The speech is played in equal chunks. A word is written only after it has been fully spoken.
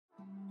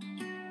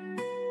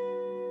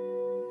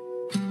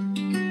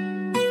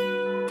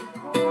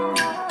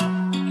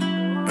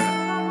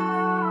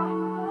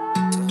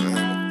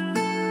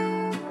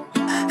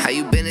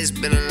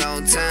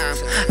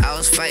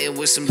fighting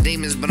with some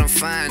demons, but I'm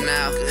fine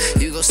now.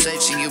 You go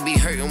searching, you'll be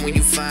hurting when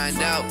you find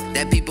out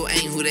that people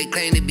ain't who they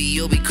claim to be,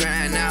 you'll be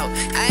crying out.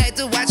 I had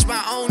to watch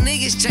my own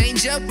niggas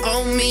change up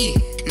on me.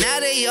 Now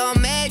they all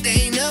mad,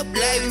 they ain't up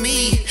like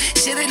me.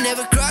 Should've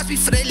never crossed me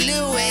for that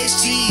little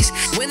ass cheese.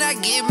 When I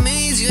get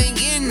millions, you ain't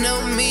getting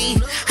on me.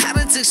 I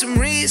done took some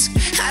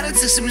risks, I done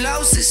took some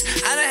losses,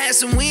 I done had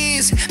some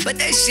wins, but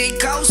that shit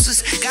costs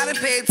us. Gotta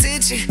pay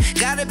attention,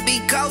 gotta be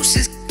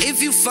cautious.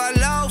 If you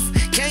fall off,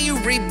 can you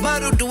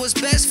rebuttal? Do what's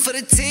best for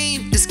the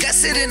team,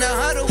 discuss it in a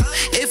huddle.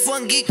 If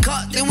one get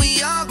caught, then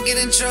we all get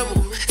in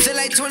trouble. Feel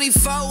like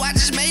 24, I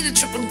just made a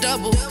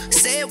triple-double.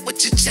 Say it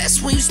with your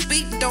chest when you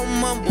speak, don't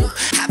mumble.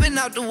 I been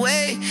out the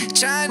way,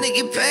 trying to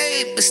get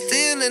paid, but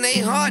still in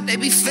their heart, they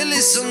be feeling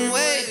some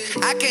way.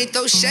 I can't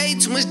throw shade,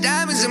 too much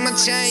diamonds in my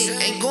chain.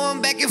 Ain't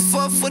going back and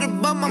forth with a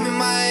bum, I'm in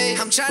my head.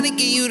 I'm trying to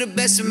give you the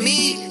best of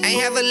me.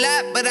 Ain't have a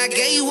lot, but I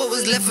gave you what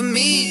was left of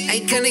me.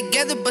 Ain't come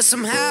together, but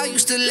somehow you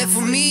still left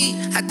for me.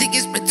 I think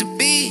it's meant to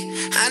be.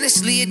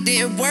 Honestly, it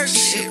didn't work.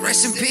 Shit,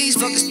 rest in peace.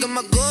 Focused on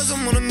my goals,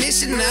 I'm on a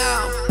mission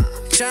now.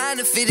 Trying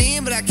to fit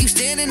in, but I keep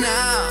standing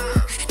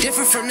out.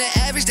 Different from the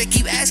average, they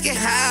keep asking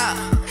how.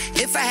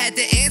 If I had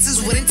the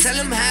answers, wouldn't tell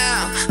them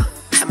how.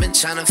 I've been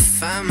trying to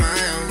find my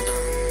own.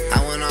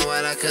 I went all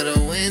right, I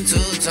could've went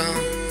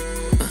two-tone.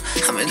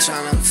 I've been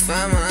trying to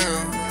find my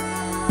own.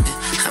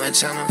 I've been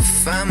trying to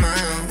find my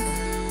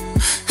own.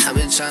 I've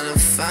been trying to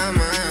find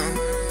my own.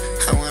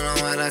 I went on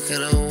what I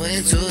could've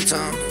went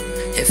two-tone.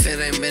 If it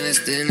ain't business,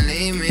 then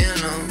leave me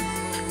alone.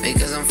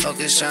 Because I'm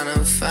focused trying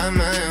to find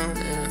my own,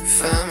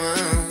 find my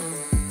own.